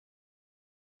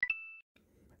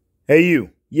Hey you,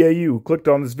 yeah you who clicked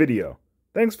on this video.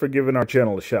 Thanks for giving our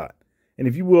channel a shot. And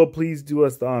if you will, please do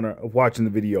us the honor of watching the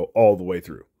video all the way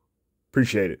through.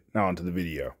 Appreciate it. Now onto the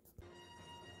video.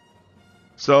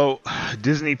 So,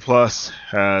 Disney Plus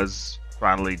has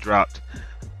finally dropped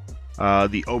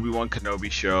the Obi-Wan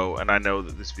Kenobi show, and I know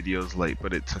that this video is late,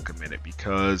 but it took a minute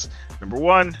because, number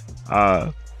one,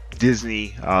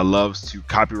 Disney loves to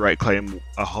copyright claim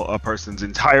a person's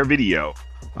entire video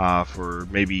for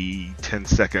maybe 10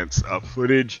 seconds of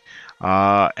footage,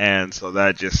 and so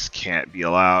that just can't be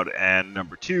allowed. And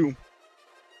number two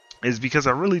is because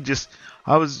I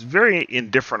was very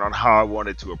indifferent on how I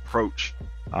wanted to approach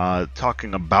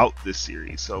talking about this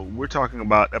series. So we're talking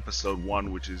about episode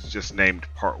 1, which is just named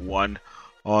part 1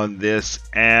 on this,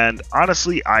 and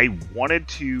honestly I wanted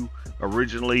to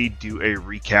originally do a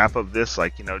recap of this,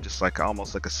 like, you know, just like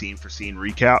almost like a scene for scene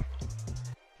recap,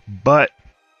 but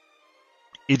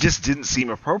it just didn't seem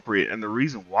appropriate. And the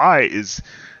reason why is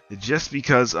just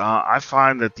because I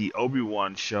find that the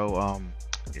Obi-Wan show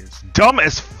is dumb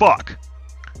as fuck,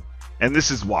 and this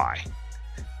is why.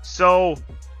 So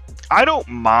I don't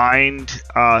mind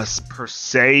per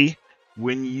se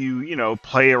when you know,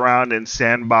 play around in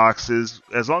sandboxes,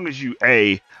 as long as you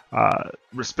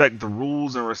respect the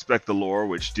rules and respect the lore,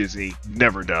 which Disney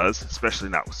never does, especially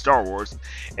not with Star Wars,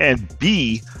 and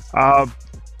B,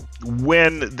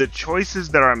 when the choices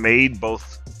that are made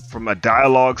both from a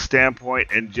dialogue standpoint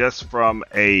and just from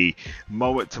a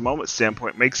moment-to-moment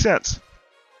standpoint make sense.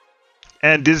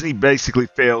 And Disney basically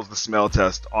fails the smell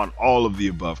test on all of the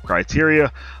above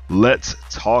criteria. Let's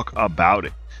talk about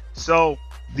it. So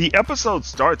the episode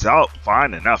starts out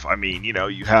fine enough. I mean, you know,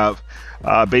 you have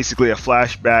basically a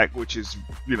flashback, which is,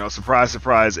 you know, surprise,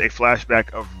 surprise, a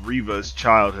flashback of Reva's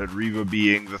childhood, Reva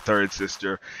being the third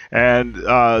sister and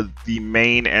the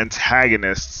main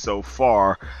antagonist so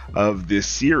far of this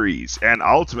series, and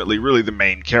ultimately really the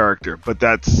main character, but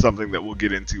that's something that we'll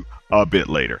get into a bit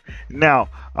later. Now,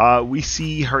 we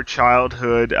see her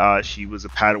childhood. She was a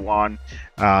Padawan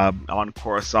on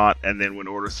Coruscant, and then when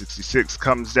Order 66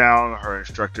 comes down, her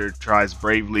instructor tries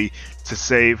bravely to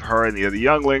save her and the other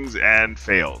younglings and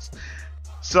fails.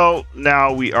 So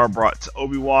now we are brought to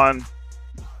Obi-Wan,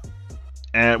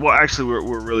 and well, actually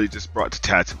we're really just brought to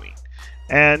Tatooine.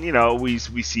 And, you know, we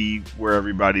see where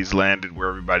everybody's landed, where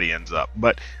everybody ends up.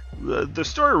 But the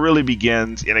story really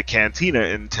begins in a cantina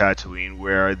in Tatooine,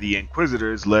 where the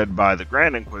Inquisitors, led by the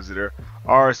Grand Inquisitor,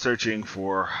 are searching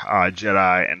for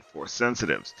Jedi and Force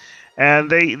sensitives. And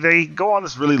they go on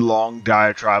this really long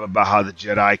diatribe about how the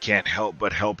Jedi can't help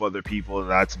but help other people, and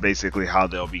that's basically how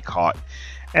they'll be caught.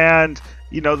 And,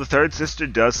 you know, the third sister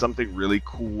does something really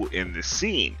cool in this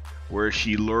scene, where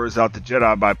she lures out the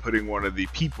Jedi by putting one of the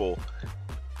people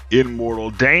in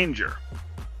mortal danger.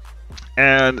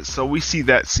 And so we see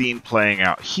that scene playing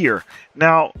out here.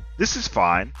 Now, this is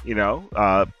fine, you know.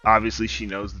 Obviously, she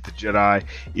knows that the Jedi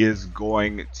is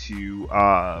going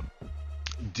to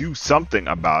do something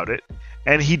about it,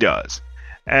 and he does.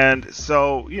 And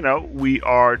so, you know, we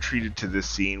are treated to this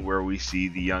scene where we see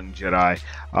the young Jedi,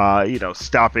 you know,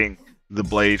 stopping the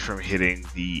blade from hitting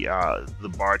the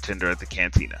bartender at the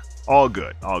cantina. All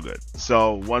good, all good.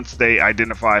 So once they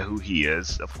identify who he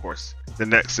is, of course, the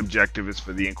next objective is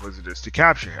for the Inquisitors to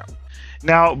capture him.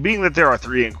 Now, being that there are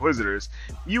 3 Inquisitors,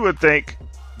 you would think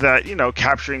that, you know,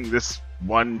 capturing this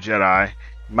one Jedi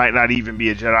might not even be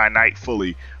a Jedi Knight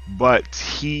fully, but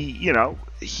he, you know,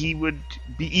 he would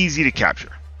be easy to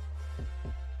capture.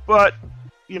 But,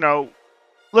 you know,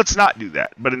 let's not do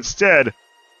that. But instead,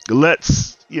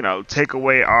 let's, you know, take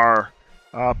away our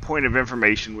point of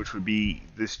information, which would be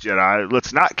this Jedi.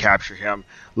 Let's not capture him.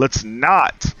 Let's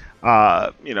not,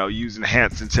 you know, use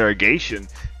enhanced interrogation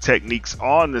techniques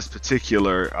on this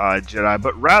particular Jedi,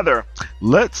 but rather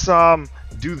let's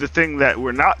do the thing that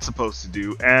we're not supposed to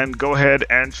do and go ahead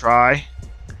and try,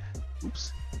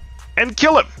 and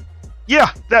kill him.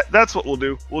 Yeah, that's what we'll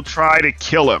do. We'll try to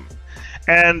kill him.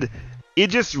 And it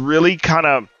just really kind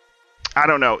of, I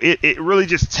don't know, it really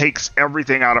just takes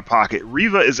everything out of pocket.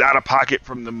 Reva is out of pocket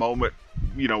from the moment,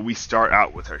 you know, we start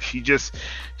out with her. She's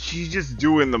just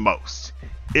doing the most.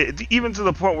 Even to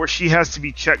the point where she has to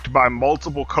be checked by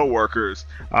multiple coworkers,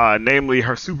 namely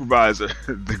her supervisor,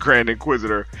 the Grand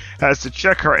Inquisitor, has to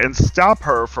check her and stop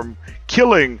her from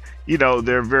killing, you know,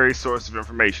 their very source of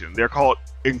information. They're called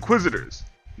Inquisitors,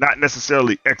 not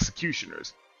necessarily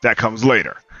executioners. That comes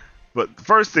later. But the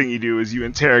first thing you do is you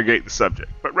interrogate the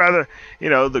subject. But rather, you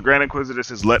know, the Grand Inquisitor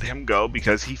says let him go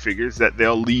because he figures that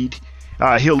he'll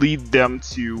lead them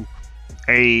to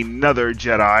another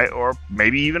Jedi, or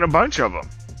maybe even a bunch of them.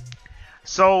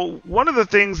 So one of the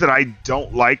things that I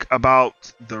don't like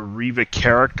about the Reva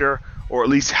character, or at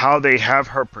least how they have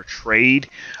her portrayed.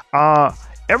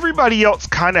 Everybody else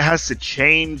kind of has to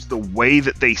change the way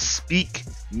that they speak,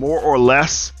 more or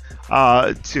less,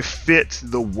 to fit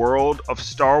the world of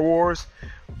Star Wars.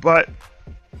 But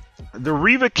the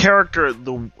Reva character,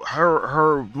 the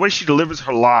way she delivers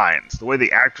her lines, the way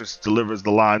the actress delivers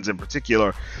the lines in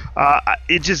particular,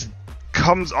 it just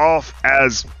comes off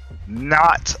as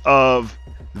not of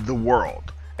the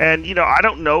world. And, you know, I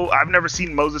don't know. I've never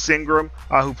seen Moses Ingram,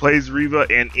 who plays Reva,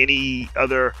 in any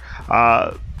other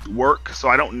work, so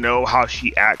I don't know how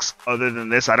she acts other than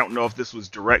this. I don't know if this was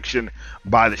direction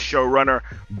by the showrunner,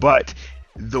 but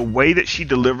the way that she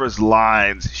delivers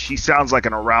lines, she sounds like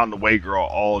an around the way girl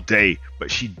all day, but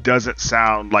she doesn't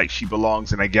sound like she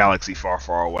belongs in a galaxy far,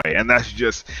 far away. And that's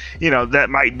just, you know,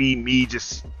 that might be me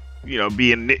just, you know,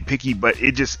 being nitpicky, but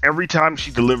it just, every time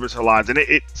she delivers her lines, and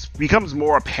it becomes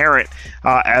more apparent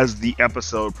as the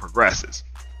episode progresses.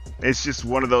 It's just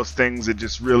one of those things that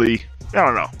just really, I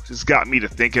don't know, just got me to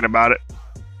thinking about it.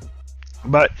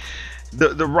 But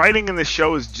the writing in the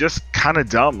show is just kind of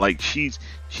dumb. Like, she's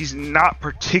not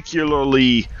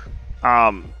particularly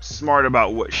smart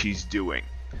about what she's doing.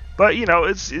 But, you know,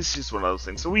 it's just one of those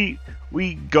things. So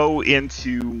we go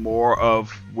into more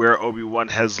of where Obi-Wan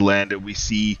has landed. We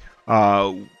see,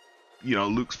 you know,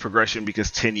 Luke's progression because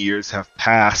 10 years have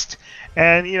passed.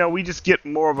 And, you know, we just get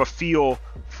more of a feel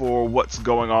for what's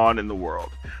going on in the world.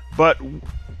 But,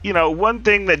 you know, one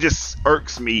thing that just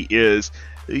irks me is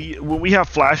when we have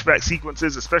flashback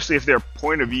sequences, especially if they're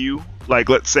point of view, like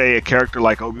let's say a character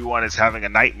like Obi-Wan is having a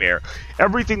nightmare,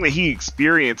 everything that he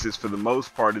experiences for the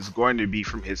most part is going to be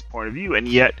from his point of view. And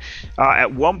yet,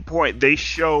 at one point, they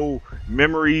show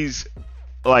memories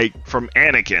like from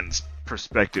Anakin's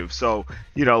perspective. So,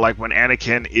 you know, like when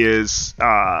Anakin is,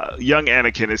 young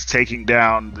Anakin is taking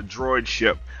down the droid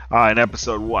ship in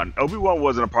episode 1. Obi-Wan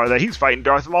wasn't a part of that. He's fighting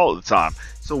Darth Maul at the time.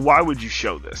 So why would you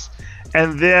show this?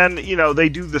 And then, you know, they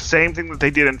do the same thing that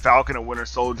they did in Falcon and Winter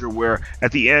Soldier, where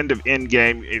at the end of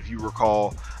Endgame, if you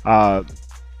recall,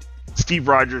 Steve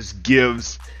Rogers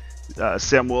gives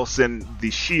Sam Wilson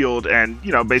the shield and,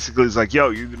 you know, basically is like, yo,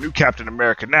 you're the new Captain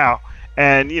America now.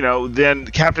 And, you know, then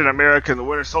Captain America and the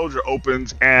Winter Soldier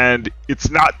opens and it's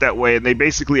not that way. And they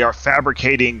basically are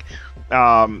fabricating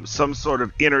some sort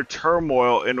of inner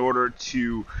turmoil in order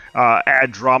to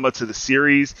add drama to the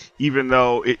series, even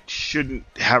though it shouldn't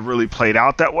have really played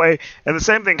out that way. And the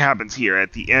same thing happens here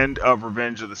at the end of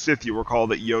Revenge of the Sith. You recall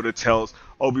that Yoda tells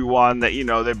Obi-Wan that, you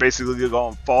know, they're basically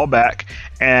going to fall back,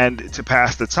 and to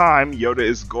pass the time, Yoda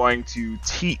is going to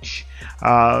teach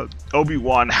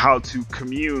Obi-Wan how to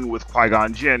commune with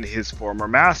Qui-Gon Jinn, his former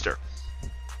master.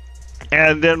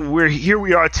 And then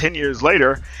we are 10 years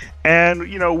later,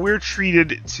 and, you know, we're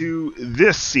treated to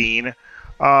this scene,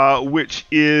 which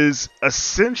is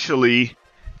essentially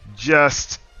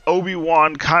just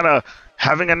Obi-Wan kind of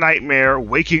having a nightmare,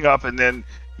 waking up, and then,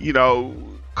 you know,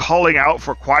 calling out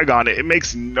for Qui-Gon. It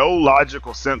makes no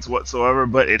logical sense whatsoever,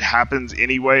 but it happens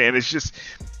anyway, and it's just,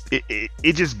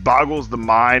 it just boggles the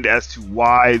mind as to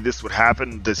why this would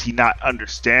happen. Does he not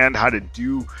understand how to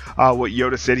do what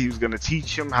Yoda said he was going to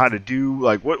teach him how to do?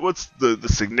 Like, what's the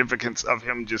significance of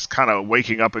him just kind of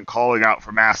waking up and calling out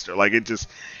for Master? Like,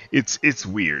 it's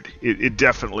weird. It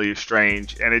definitely is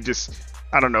strange, and it just,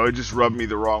 I don't know, it just rubbed me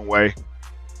the wrong way.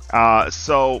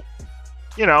 So,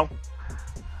 you know,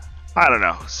 I don't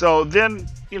know. So then,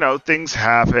 you know, things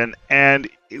happen, and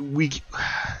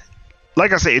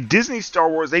like I say, at Disney Star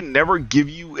Wars, they never give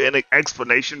you an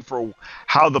explanation for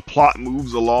how the plot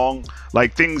moves along.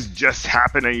 Like, things just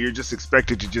happen and you're just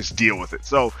expected to just deal with it.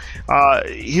 So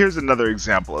here's another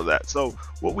example of that. So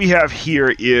what we have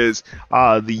here is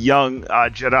the young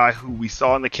Jedi who we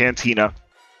saw in the cantina.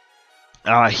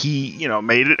 He, you know,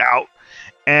 made it out.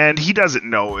 And he doesn't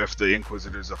know if the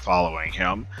Inquisitors are following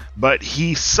him, but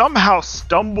he somehow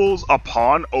stumbles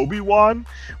upon Obi-Wan,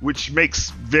 which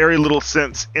makes very little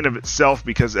sense in of itself,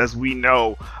 because as we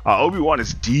know, Obi-Wan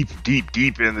is deep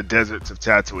in the deserts of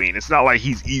Tatooine. It's not like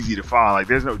he's easy to find. Like,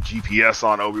 there's no GPS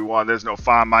on Obi-Wan. There's no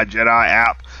Find My Jedi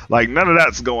app. Like, none of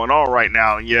that's going on right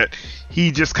now, and yet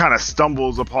he just kind of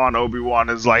stumbles upon Obi-Wan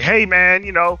and is like, hey, man,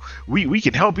 you know, we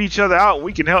can help each other out.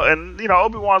 We can help. And, you know,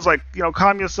 Obi-Wan's like, you know,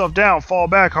 calm yourself down. Fall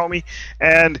back, homie.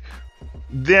 And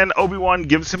then Obi-Wan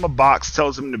gives him a box,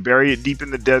 tells him to bury it deep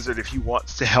in the desert if he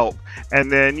wants to help.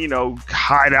 And then, you know,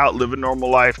 hide out, live a normal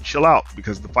life, chill out,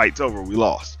 because the fight's over. We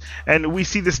lost. And we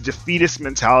see this defeatist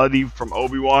mentality from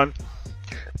Obi-Wan.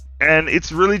 And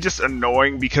it's really just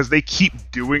annoying because they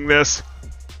keep doing this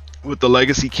with the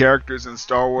legacy characters in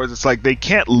Star Wars. It's like they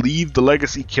can't leave the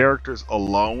legacy characters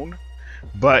alone,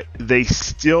 but they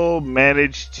still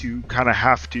manage to kind of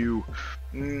have to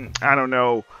I don't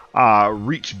know,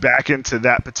 reach back into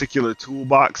that particular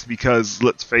toolbox because,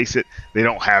 let's face it, they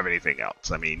don't have anything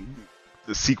else. I mean,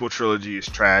 the sequel trilogy is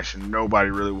trash and nobody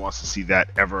really wants to see that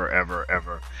ever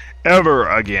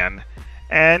again.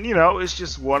 And, it's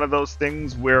just one of those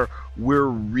things where we're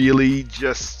really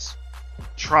just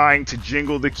trying to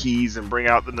jingle the keys and bring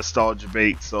out the nostalgia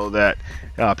bait so that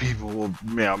people will,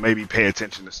 maybe pay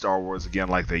attention to Star Wars again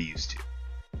like they used to.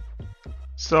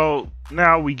 So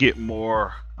now we get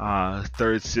more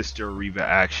third sister Reva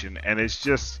action, and it's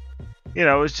just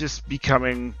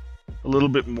becoming a little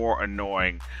bit more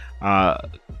annoying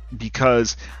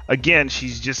because, again,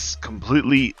 she's just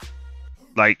completely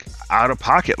out of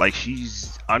pocket.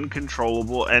 She's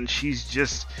uncontrollable, and she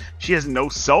has no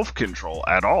self-control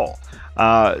at all.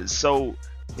 So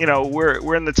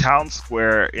we're in the town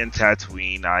square in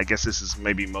Tatooine. I guess this is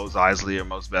maybe Mos Eisley or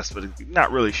Mos Best, but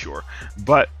not really sure.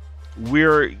 But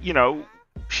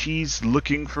she's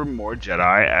looking for more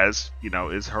Jedi, as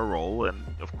is her role, and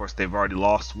of course they've already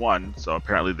lost one, so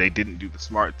apparently they didn't do the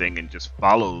smart thing and just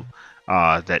follow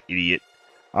that idiot.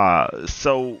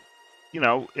 So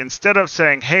instead of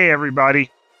saying, "Hey everybody,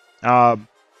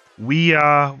 we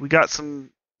got some,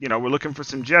 we're looking for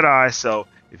some Jedi, so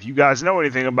if you guys know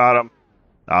anything about them,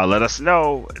 let us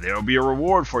know. There'll be a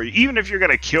reward for you." Even if you're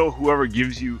going to kill whoever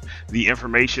gives you the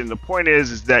information, the point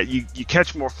is that you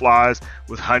catch more flies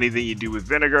with honey than you do with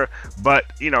vinegar. But,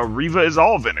 Reva is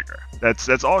all vinegar.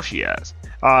 That's all she has.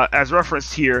 As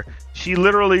referenced here, she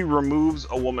literally removes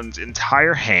a woman's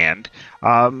entire hand.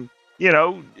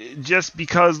 Just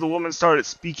because the woman started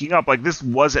speaking up, this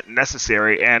wasn't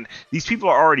necessary, and these people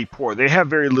are already poor. They have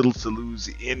very little to lose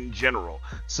in general.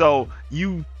 So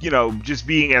just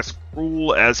being as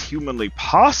cruel as humanly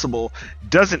possible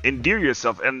doesn't endear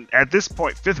yourself. And at this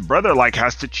point, Fifth Brother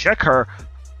has to check her,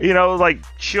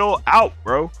 chill out,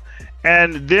 bro.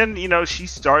 And then she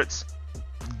starts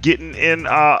getting in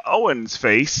Owen's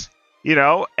face,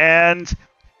 and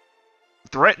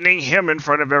threatening him in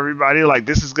front of everybody,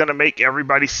 this is gonna make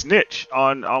everybody snitch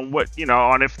on what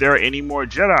on if there are any more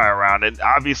Jedi around, and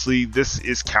obviously this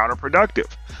is counterproductive.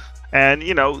 And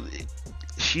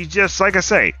she just, like I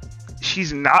say,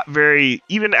 she's not very,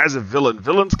 even as a villain.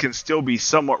 Villains can still be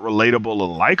somewhat relatable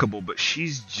and likable, but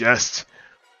she's just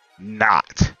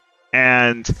not.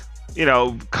 And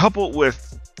coupled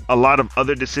with a lot of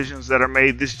other decisions that are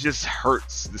made, this just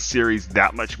hurts the series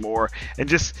that much more, and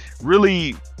just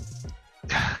really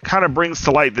kind of brings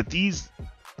to light that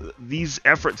these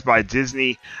efforts by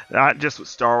Disney, not just with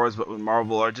Star Wars but with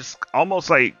Marvel, are just almost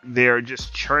like they're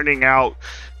just churning out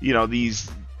these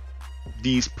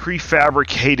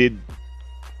prefabricated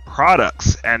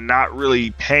products and not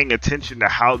really paying attention to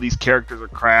how these characters are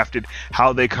crafted,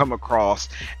 how they come across.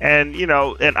 And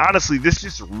and honestly, this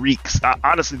just reeks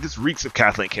of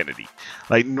Kathleen Kennedy.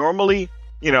 Normally,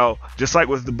 just like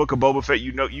with the Book of Boba Fett,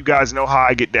 you guys know how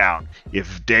I get down.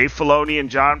 If Dave Filoni and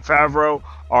Jon Favreau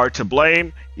are to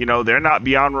blame, they're not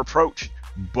beyond reproach.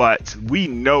 But we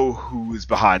know who is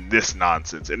behind this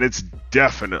nonsense, and it's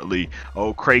definitely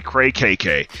cray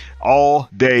KK all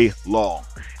day long.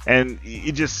 And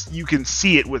you can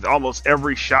see it with almost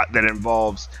every shot that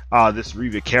involves this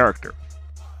Reva character.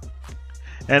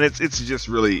 And it's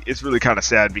really kind of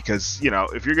sad because,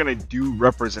 if you're going to do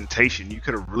representation, you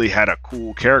could have really had a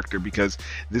cool character, because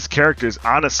this character is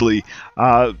honestly,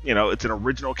 it's an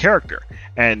original character.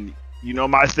 And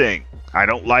my thing, I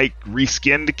don't like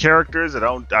reskinned characters. I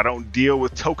don't deal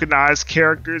with tokenized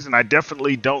characters, and I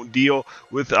definitely don't deal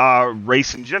with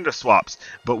race and gender swaps.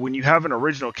 But when you have an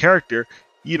original character,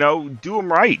 do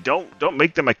them right. Don't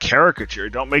make them a caricature.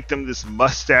 Don't make them this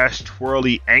mustache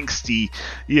twirly, angsty,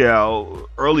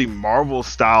 early Marvel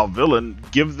style villain.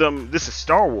 This is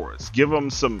Star Wars. Give them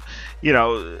some,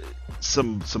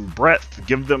 some breadth.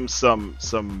 Give them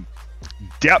some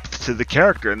depth to the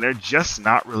character, and they're just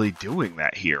not really doing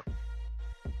that here.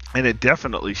 And it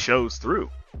definitely shows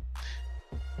through.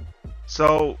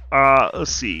 So let's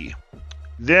see.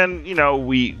 Then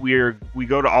we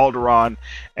go to Alderaan,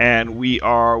 and we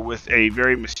are with a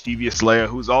very mischievous Leia,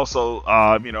 who's also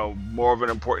more of an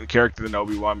important character than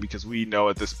Obi-Wan, because we know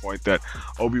at this point that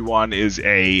Obi-Wan is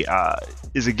a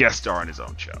guest star in his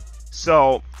own show.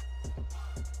 So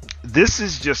this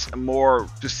is just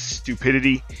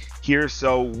stupidity here.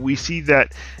 So we see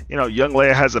that young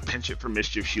Leia has a penchant for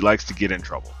mischief. She likes to get in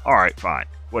trouble. All right, fine,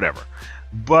 whatever.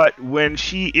 But when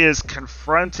she is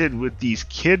confronted with these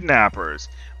kidnappers,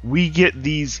 we get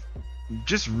these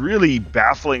just really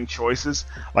baffling choices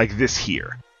like this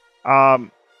here.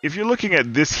 If you're looking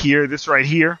at this right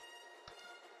here,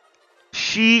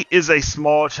 she is a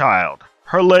small child.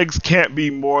 her legs can't be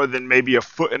more than maybe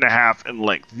 1.5 feet in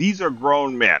length. These are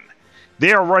grown men.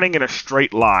 They are running in a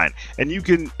straight line, and you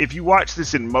can, if you watch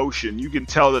this in motion, you can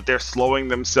tell that they're slowing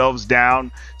themselves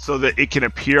down so that it can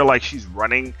appear like she's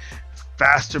running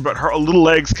faster, but her little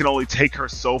legs can only take her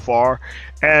so far,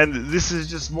 and this is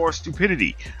just more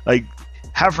stupidity. Like,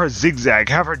 have her zigzag,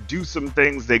 have her do some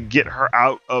things that get her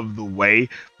out of the way,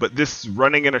 but this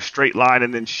running in a straight line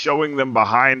and then showing them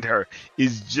behind her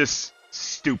is just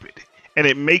stupid. And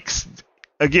it makes,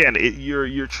 again,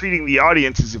 you're treating the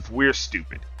audience as if we're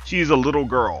stupid. She's a little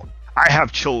girl. I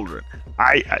have children.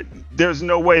 There's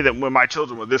no way that when my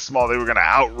children were this small, they were going to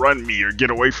outrun me or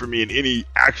get away from me in any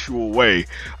actual way,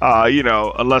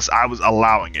 unless I was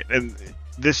allowing it. And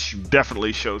this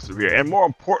definitely shows through here. And more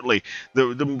importantly,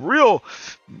 the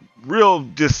real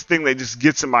this thing that just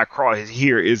gets in my craw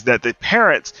here is that the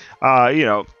parents,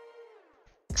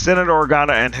 Senator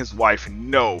Organa and his wife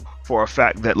know for a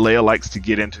fact that Leia likes to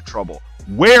get into trouble.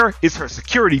 Where is her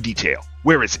security detail?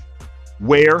 Where is it?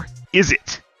 Where is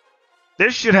it? There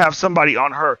should have somebody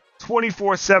on her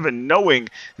 24/7 knowing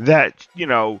that,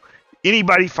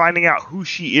 anybody finding out who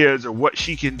she is or what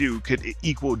she can do could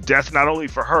equal death, not only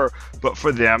for her, but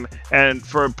for them and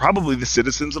for probably the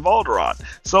citizens of Alderaan.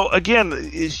 So again,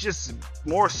 it's just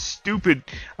more stupid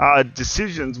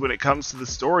decisions when it comes to the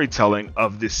storytelling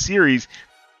of this series.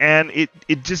 And it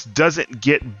just doesn't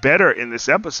get better in this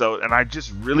episode. And I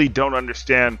just really don't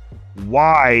understand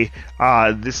why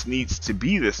this needs to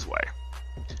be this way.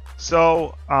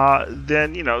 So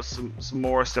then, some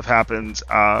more stuff happens.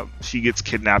 She gets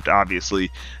kidnapped,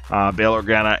 obviously. Bail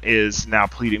Organa is now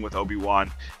pleading with Obi-Wan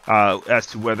as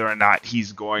to whether or not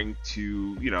he's going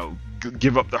to,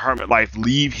 give up the hermit life,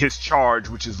 leave his charge,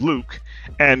 which is Luke,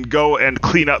 and go and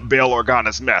clean up Bail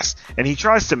Organa's mess. And he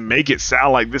tries to make it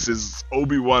sound like this is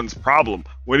Obi-Wan's problem,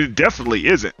 when it definitely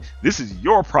isn't. This is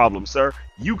your problem, sir.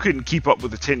 You couldn't keep up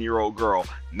with a 10-year-old girl,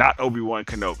 not Obi-Wan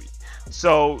Kenobi.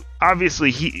 So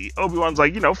obviously Obi-Wan's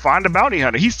like, find a bounty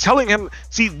hunter. He's telling him,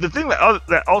 see, the thing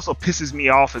that also pisses me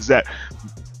off is that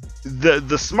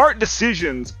the smart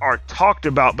decisions are talked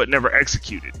about but never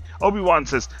executed. Obi-Wan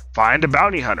says, find a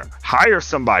bounty hunter, hire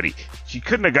somebody. She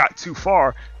couldn't have got too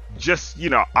far. Just,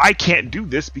 I can't do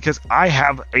this because I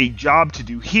have a job to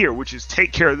do here, which is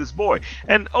take care of this boy.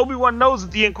 And Obi-Wan knows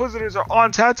that the Inquisitors are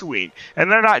on Tatooine, and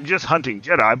they're not just hunting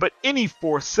Jedi, but any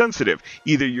Force sensitive.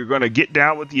 Either you're going to get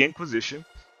down with the Inquisition,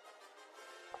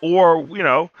 or,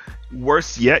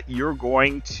 worse yet, you're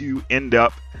going to end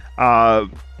up,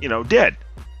 dead.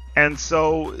 And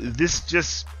so this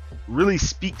just really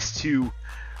speaks to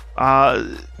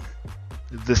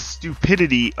the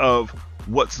stupidity of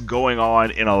what's going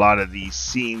on in a lot of these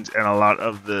scenes and a lot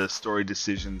of the story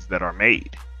decisions that are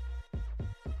made.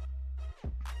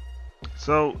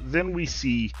 So then we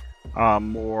see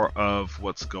more of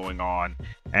what's going on,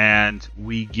 and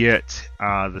we get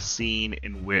the scene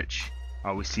in which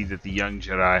we see that the young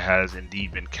Jedi has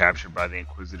indeed been captured by the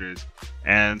Inquisitors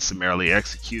and summarily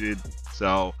executed.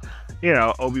 So,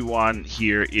 Obi-Wan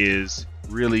here is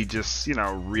really just,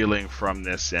 reeling from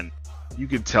this, and you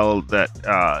can tell that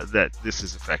that this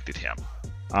has affected him.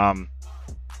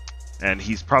 And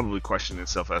he's probably questioning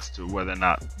himself as to whether or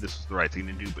not this was the right thing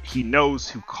to do, but he knows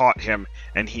who caught him,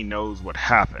 and he knows what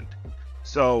happened.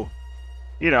 So,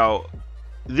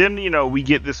 then, we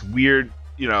get this weird,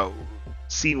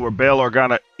 scene where Bail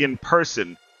Organa in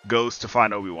person goes to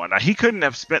find Obi-Wan. Now, he couldn't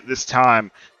have spent this time,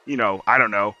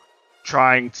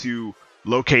 trying to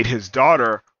locate his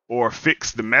daughter or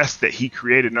fix the mess that he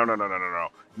created.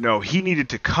 No, he needed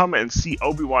to come and see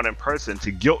Obi-Wan in person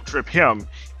to guilt trip him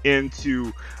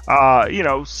into,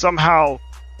 somehow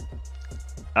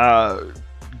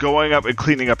going up and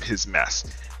cleaning up his mess.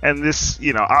 And this,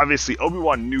 obviously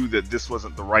Obi-Wan knew that this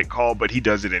wasn't the right call, but he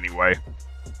does it anyway.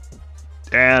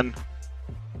 And,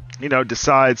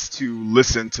 decides to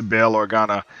listen to Bail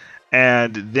Organa.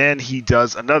 And then he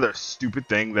does another stupid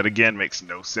thing that, again, makes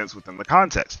no sense within the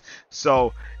context.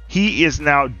 So he is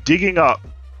now digging up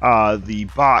the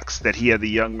box that he had the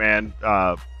young man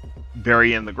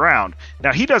bury in the ground.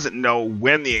 Now, he doesn't know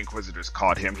when the Inquisitors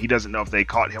caught him. He doesn't know if they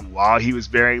caught him while he was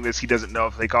burying this. He doesn't know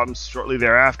if they caught him shortly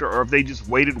thereafter, or if they just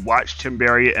waited, watched him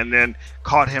bury it, and then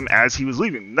caught him as he was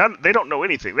leaving. They don't know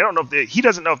anything. They don't know if he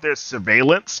doesn't know if there's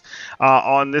surveillance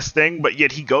on this thing, but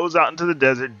yet he goes out into the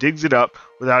desert, digs it up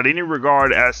without any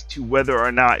regard as to whether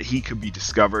or not he could be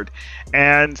discovered.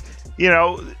 And,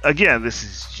 again, this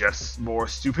is just more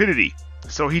stupidity.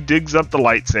 So he digs up the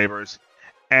lightsabers,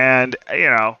 and,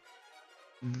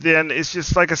 then it's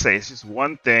just, like I say, it's just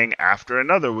one thing after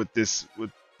another with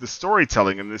the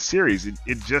storytelling in this series.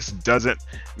 It just doesn't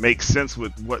make sense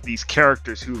with what these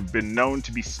characters who've been known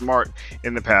to be smart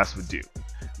in the past would do.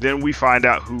 Then we find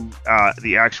out who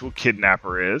the actual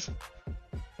kidnapper is.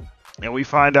 And we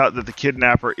find out that the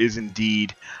kidnapper is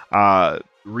indeed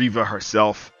Reva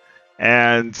herself.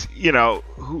 And, you know,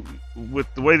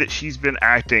 with the way that she's been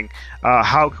acting,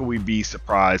 how can we be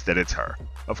surprised that it's her?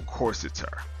 Of course it's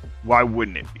her. Why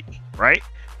wouldn't it be, right?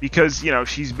 Because, you know,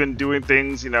 she's been doing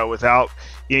things, you know, without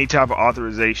any type of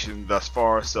authorization thus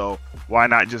far. So why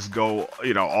not just go,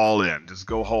 you know, all in? Just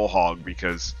go whole hog,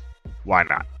 because why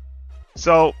not?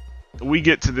 So we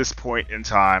get to this point in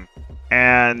time,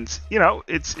 and, you know,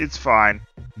 it's fine.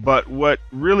 But what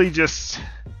really just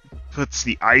puts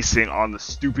the icing on the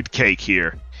stupid cake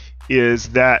here is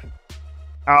that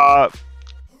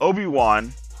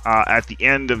Obi-Wan, at the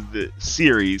end of the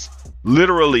series,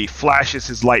 literally flashes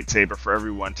his lightsaber for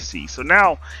everyone to see. So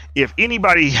now, if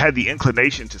anybody had the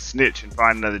inclination to snitch and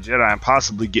find another Jedi and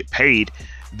possibly get paid,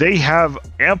 they have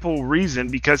ample reason,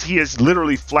 because he has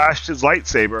literally flashed his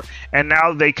lightsaber, and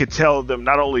now they could tell them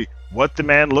not only what the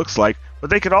man looks like, but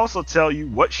they could also tell you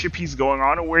what ship he's going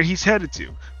on and where he's headed to.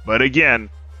 But again,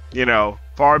 you know,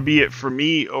 far be it for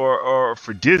me or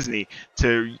for Disney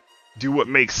to do what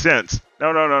makes sense.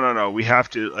 No. We have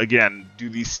to, again, do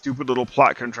these stupid little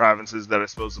plot contrivances that are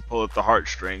supposed to pull at the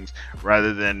heartstrings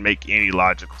rather than make any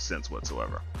logical sense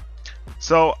whatsoever.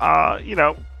 So, you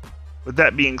know, with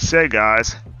that being said,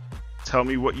 guys, tell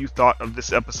me what you thought of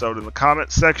this episode in the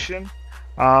comments section.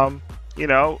 You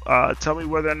know, tell me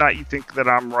whether or not you think that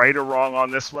I'm right or wrong on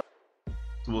this one.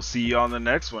 We'll see you on the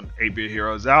next one. 8-Bit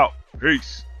Heroes out.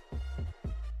 Peace.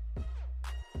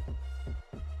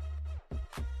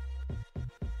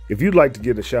 If you'd like to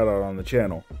get a shout out on the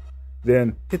channel,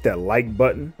 then hit that like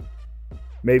button,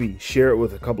 maybe share it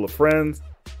with a couple of friends,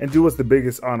 and do us the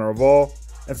biggest honor of all,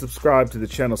 and subscribe to the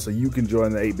channel so you can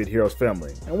join the 8-Bit Heroes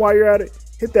family. And while you're at it,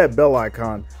 hit that bell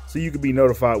icon so you can be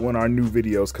notified when our new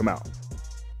videos come out.